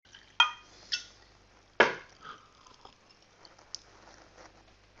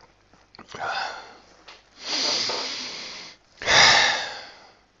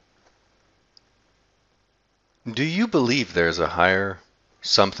Do you believe there's a higher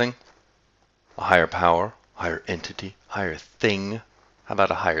something, a higher power, higher entity, higher thing? How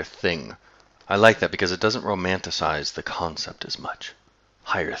about a higher thing? I like that because it doesn't romanticize the concept as much.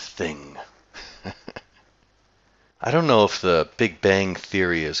 Higher thing. I don't know if the Big Bang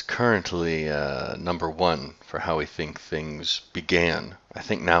Theory is currently number one for how we think things began. I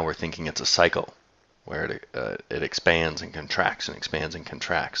think now we're thinking it's a cycle where it expands and contracts and expands and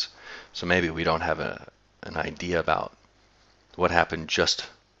contracts. So maybe we don't have an idea about what happened just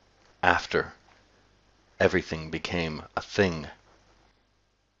after everything became a thing.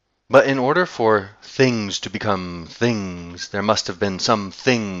 But in order for things to become things, there must have been some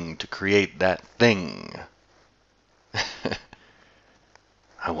thing to create that thing.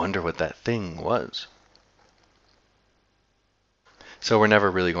 I wonder what that thing was. So we're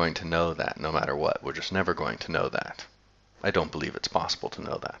never really going to know that, no matter what. We're just never going to know that. I don't believe it's possible to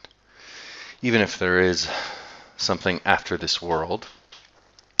know that. Even if there is something after this world,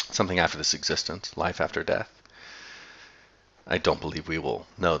 something after this existence, life after death, I don't believe we will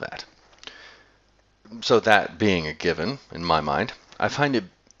know that. So that being a given, in my mind, I find it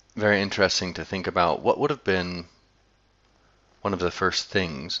very interesting to think about what would have been one of the first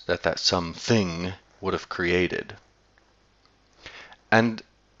things that something would have created. And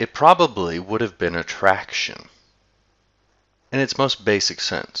it probably would have been attraction, in its most basic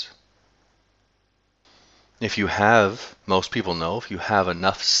sense. If you have, most people know, if you have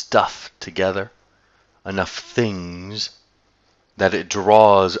enough stuff together, enough things, that it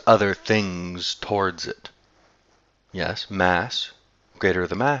draws other things towards it. Yes, mass, greater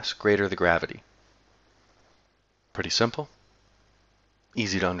the mass, greater the gravity. Pretty simple.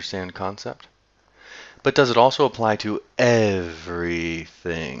 Easy to understand concept. But does it also apply to everything?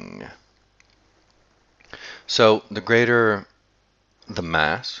 So the greater the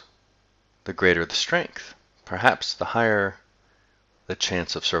mass, the greater the strength. Perhaps the higher the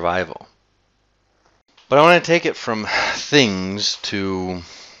chance of survival. But I want to take it from things to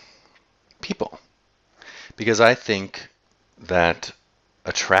people. Because I think that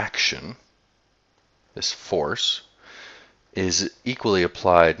attraction, this force, is equally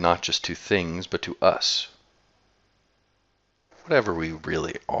applied not just to things, but to us. Whatever we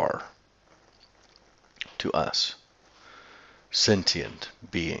really are. To us. Sentient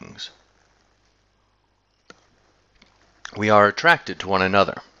beings. We are attracted to one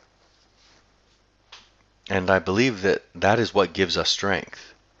another. And I believe that that is what gives us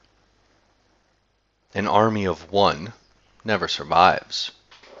strength. An army of one never survives.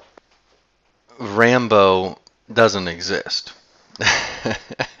 Rambo doesn't exist.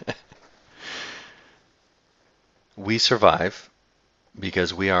 We survive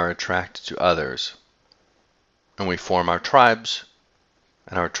because we are attracted to others. And we form our tribes.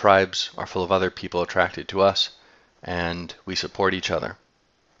 And our tribes are full of other people attracted to us. And we support each other.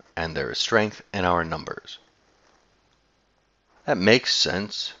 And there is strength in our numbers. That makes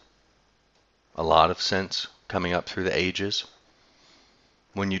sense. A lot of sense coming up through the ages.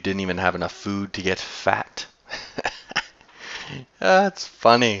 When you didn't even have enough food to get fat. It's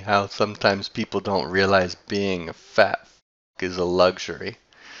funny how sometimes people don't realize being a fat is a luxury.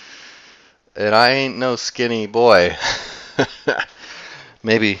 And I ain't no skinny boy.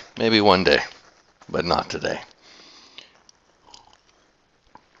 Maybe one day, but not today.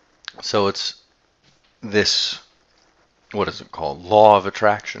 So it's this, what is it called? Law of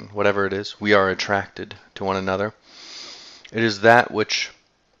attraction, whatever it is. We are attracted to one another. It is that which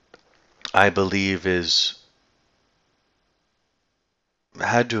I believe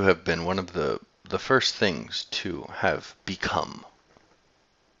had to have been one of the first things to have become,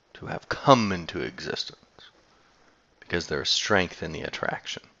 to have come into existence, because there is strength in the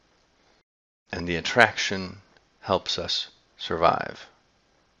attraction. And the attraction helps us survive.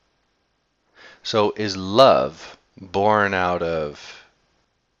 So is love born out of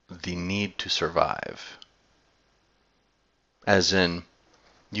the need to survive? As in,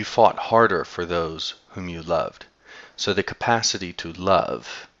 you fought harder for those whom you loved. So the capacity to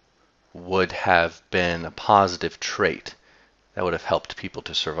love would have been a positive trait that would have helped people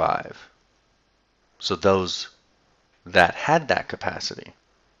to survive. So those that had that capacity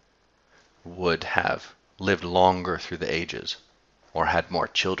would have lived longer through the ages or had more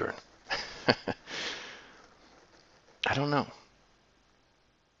children. I don't know.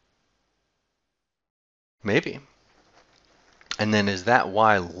 Maybe. And then is that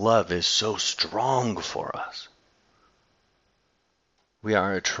why love is so strong for us? We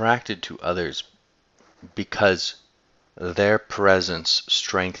are attracted to others because their presence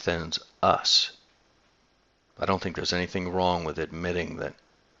strengthens us. I don't think there's anything wrong with admitting that,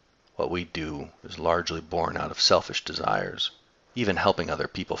 what we do is largely born out of selfish desires. Even helping other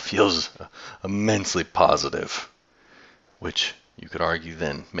people feels immensely positive, which you could argue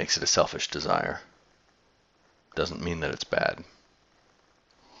then makes it a selfish desire. Doesn't mean that it's bad.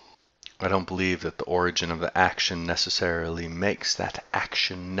 I don't believe that the origin of the action necessarily makes that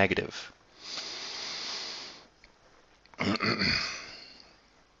action negative.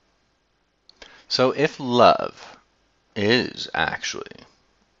 So if love is actually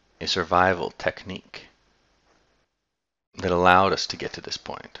a survival technique that allowed us to get to this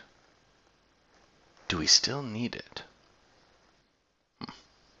point, do we still need it?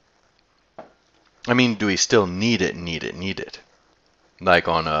 I mean, do we still need it? Like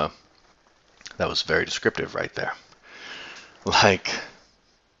on a, that was very descriptive right there. Like,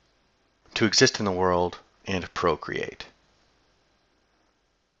 to exist in the world and procreate.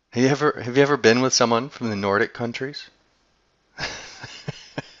 Have you ever been with someone from the Nordic countries?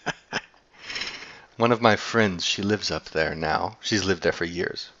 One of my friends, she lives up there now. She's lived there for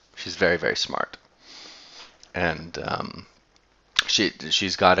years. She's very, very smart. And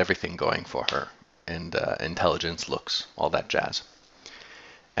she's got everything going for her. And intelligence, looks, all that jazz.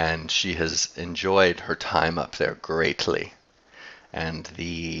 And she has enjoyed her time up there greatly. And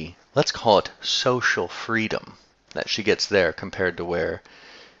the, let's call it social freedom that she gets there compared to where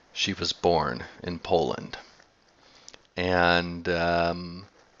she was born in Poland. And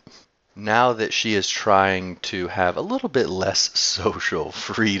now that she is trying to have a little bit less social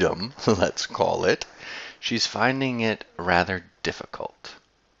freedom, let's call it, she's finding it rather difficult.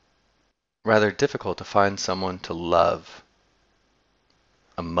 Rather difficult to find someone to love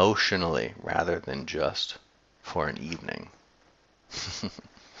emotionally rather than just for an evening.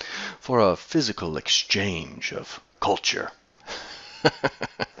 For a physical exchange of culture.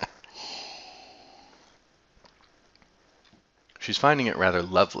 She's finding it rather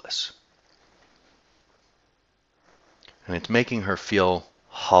loveless. And it's making her feel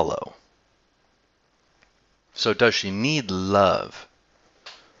hollow. So does she need love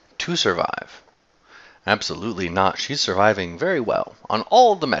to survive? Absolutely not. She's surviving very well on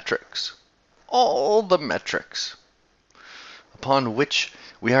all the metrics. All the metrics upon which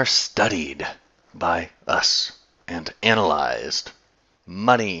we are studied by us and analyzed.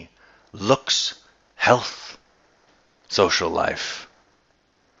 Money, looks, health, social life,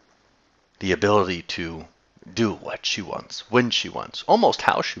 the ability to do what she wants, when she wants, almost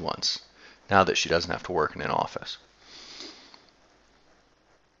how she wants, now that she doesn't have to work in an office.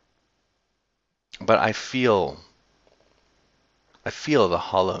 But I feel the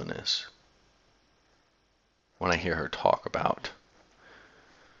hollowness when I hear her talk about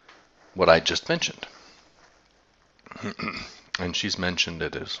what I just mentioned. And she's mentioned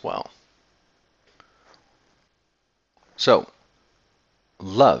it as well. So,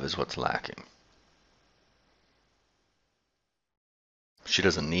 love is what's lacking. She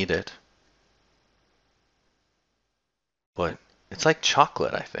doesn't need it. But it's like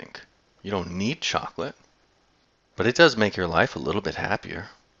chocolate, I think. You don't need chocolate, but it does make your life a little bit happier.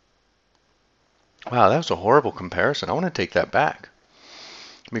 Wow, that was a horrible comparison. I want to take that back.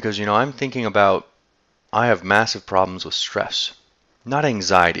 Because, I'm thinking about, I have massive problems with stress. Not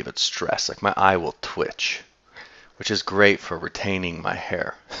anxiety, but stress. Like my eye will twitch, which is great for retaining my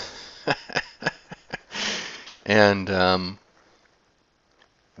hair. And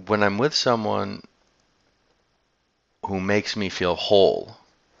when I'm with someone who makes me feel whole,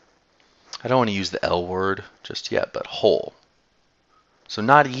 I don't want to use the L word just yet, but whole. So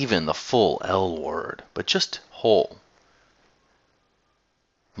not even the full L word, but just whole.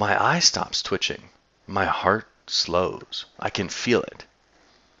 My eye stops twitching. My heart slows. I can feel it.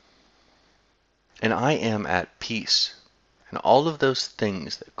 And I am at peace. And all of those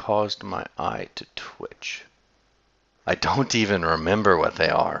things that caused my eye to twitch, I don't even remember what they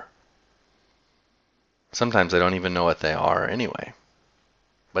are. Sometimes I don't even know what they are anyway.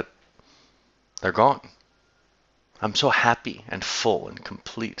 But they're gone. I'm so happy and full and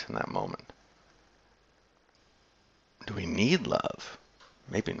complete in that moment. Do we need love?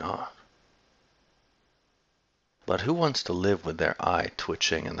 Maybe not. But who wants to live with their eye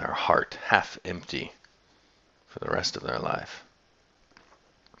twitching and their heart half empty for the rest of their life?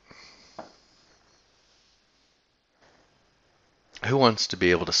 Who wants to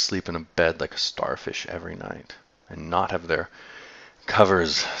be able to sleep in a bed like a starfish every night and not have their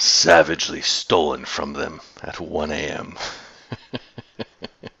covers savagely stolen from them at 1 a.m.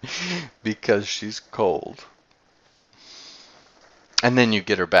 because she's cold? And then you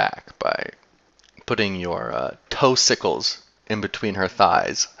get her back by putting your toe sickles in between her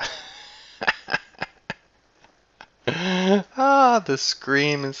thighs. Ah, the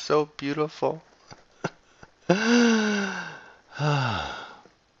scream is so beautiful.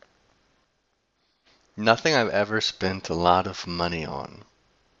 Nothing I've ever spent a lot of money on,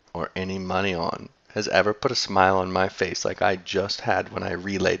 or any money on, has ever put a smile on my face like I just had when I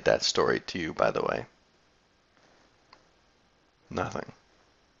relayed that story to you, by the way. Nothing.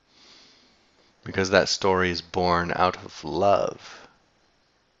 Because that story is born out of love.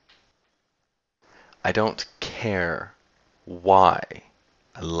 I don't care why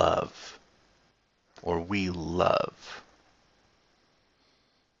I love, or we love.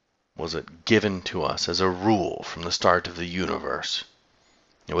 Was it given to us as a rule from the start of the universe?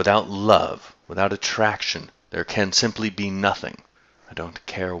 Without love, without attraction, there can simply be nothing. I don't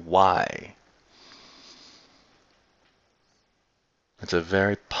care why. It's a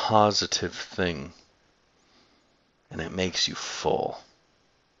very positive thing, and it makes you full.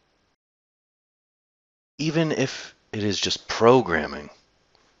 Even if it is just programming,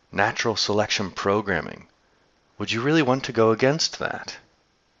 natural selection programming, would you really want to go against that?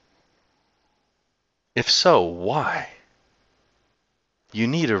 If so, why? You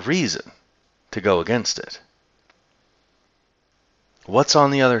need a reason to go against it. What's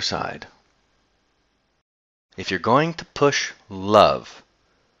on the other side? If you're going to push love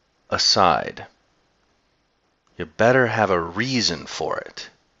aside, you better have a reason for it.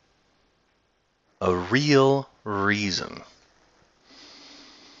 A real reason.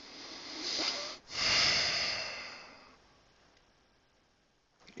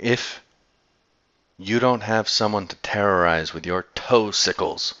 If you don't have someone to terrorize with your toe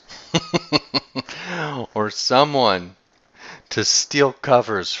sickles, or someone to steal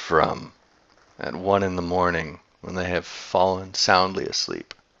covers from at 1 in the morning when they have fallen soundly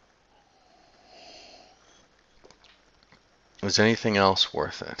asleep, is anything else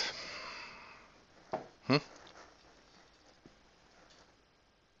worth it? Hmm?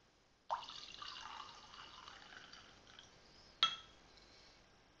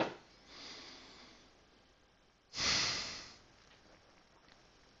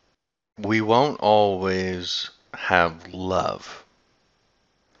 We won't always have love,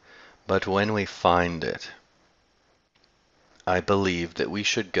 but when we find it, I believe that we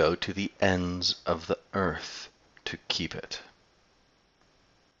should go to the ends of the earth to keep it.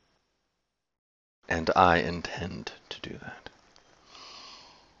 And I intend to do that.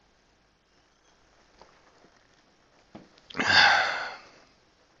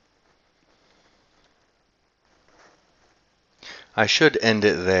 I should end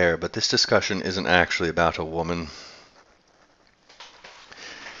it there, but this discussion isn't actually about a woman.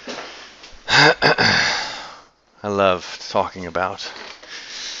 I love talking about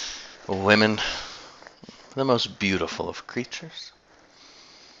women, the most beautiful of creatures,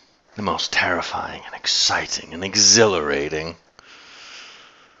 the most terrifying and exciting and exhilarating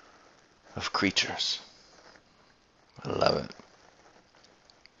of creatures. I love it.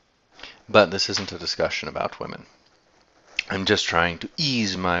 But this isn't a discussion about women. I'm just trying to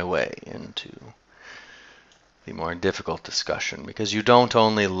ease my way into the more difficult discussion, because you don't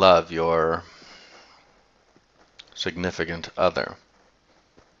only love your significant other,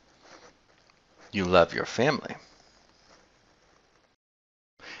 you love your family.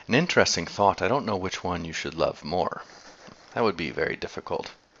 An interesting thought, I don't know which one you should love more. That would be very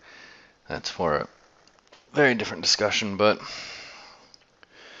difficult. That's for a very different discussion, but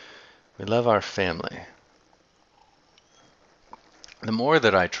we love our family. The more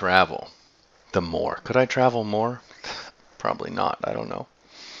that I travel, the more. Could I travel more? Probably not, I don't know.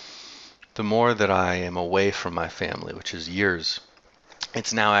 The more that I am away from my family, which is years.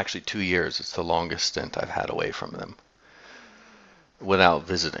 It's now actually 2 years. It's the longest stint I've had away from them without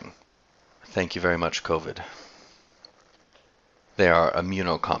visiting. Thank you very much, COVID. They are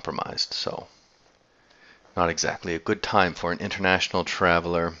immunocompromised, so not exactly a good time for an international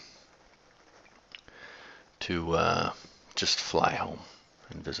traveler to just fly home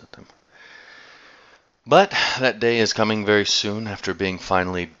and visit them. But that day is coming very soon after being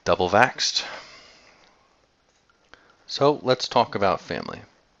finally double vaxxed. So let's talk about family.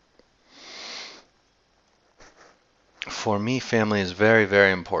 For me, family is very,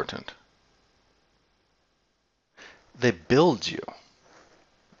 very important. They build you.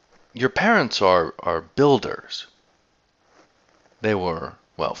 Your parents are builders. They were,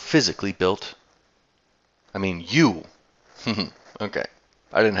 well, physically built. I mean, you. Okay,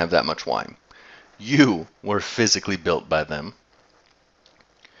 I didn't have that much wine. You were physically built by them.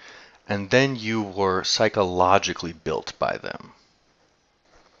 And then you were psychologically built by them.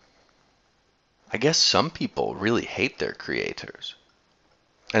 I guess some people really hate their creators.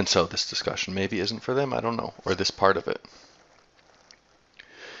 And so this discussion maybe isn't for them, I don't know, or this part of it.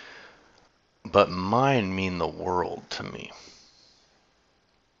 But mine mean the world to me.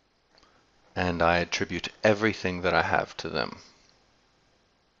 And I attribute everything that I have to them.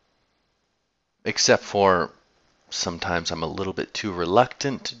 Except for sometimes I'm a little bit too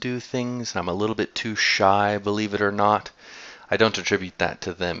reluctant to do things, and I'm a little bit too shy, believe it or not. I don't attribute that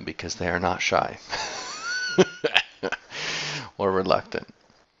to them because they are not shy or reluctant.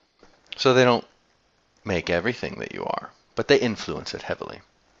 So they don't make everything that you are, but they influence it heavily.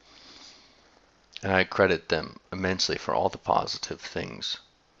 And I credit them immensely for all the positive things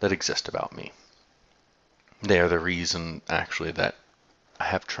that exist about me. They are the reason, actually, that I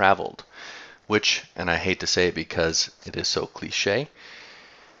have traveled, which, and I hate to say it because it is so cliche,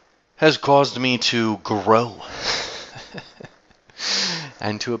 has caused me to grow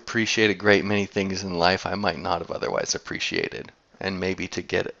and to appreciate a great many things in life I might not have otherwise appreciated, and maybe to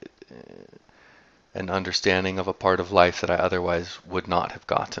get an understanding of a part of life that I otherwise would not have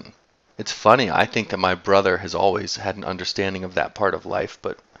gotten. It's funny, I think that my brother has always had an understanding of that part of life,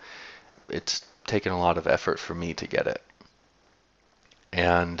 but it's taken a lot of effort for me to get it.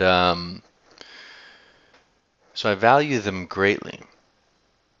 And so I value them greatly.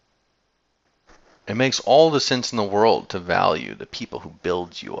 It makes all the sense in the world to value the people who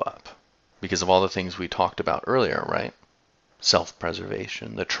build you up because of all the things we talked about earlier, right?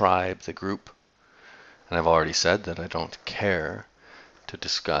 Self-preservation, the tribe, the group. And I've already said that I don't care to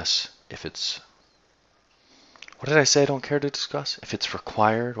discuss if it's, what did I say I don't care to discuss? If it's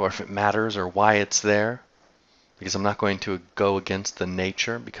required or if it matters or why it's there. Because I'm not going to go against the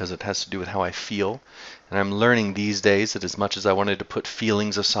nature because it has to do with how I feel. And I'm learning these days that as much as I wanted to put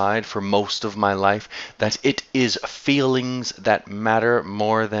feelings aside for most of my life, that it is feelings that matter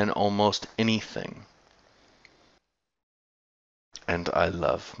more than almost anything. And I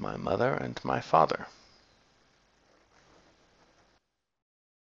love my mother and my father.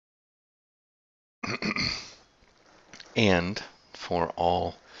 And for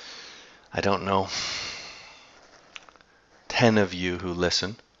all, I don't know, 10 of you who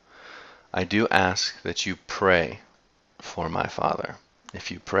listen, I do ask that you pray for my father.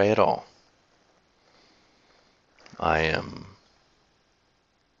 If you pray at all, I'm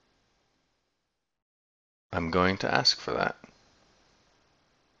going to ask for that.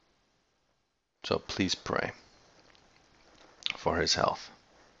 So please pray for his health.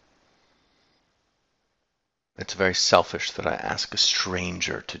 It's very selfish that I ask a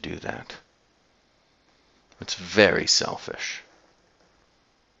stranger to do that. It's very selfish.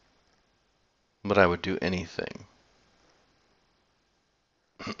 But I would do anything.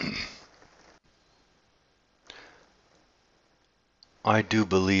 I do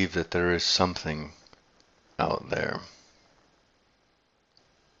believe that there is something out there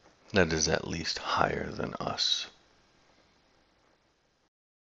that is at least higher than us.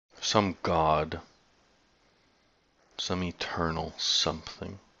 Some God, some eternal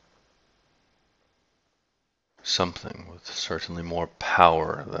something. Something with certainly more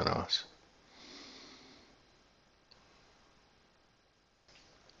power than us.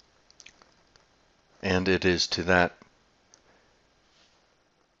 And it is to that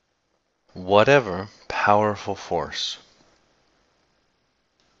whatever powerful force,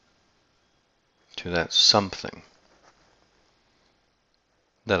 to that something,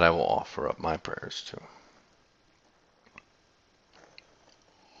 that I will offer up my prayers to.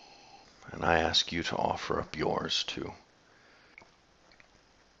 And I ask you to offer up yours too.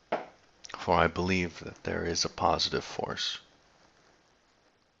 For I believe that there is a positive force.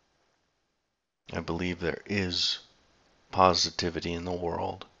 I believe there is positivity in the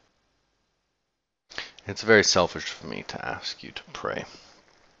world. It's very selfish for me to ask you to pray.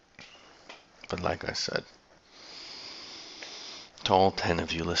 But like I said, to all 10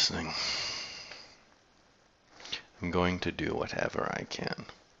 of you listening, I'm going to do whatever I can.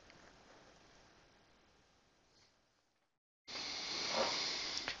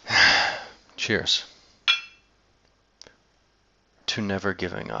 Cheers to never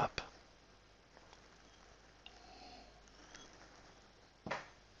giving up.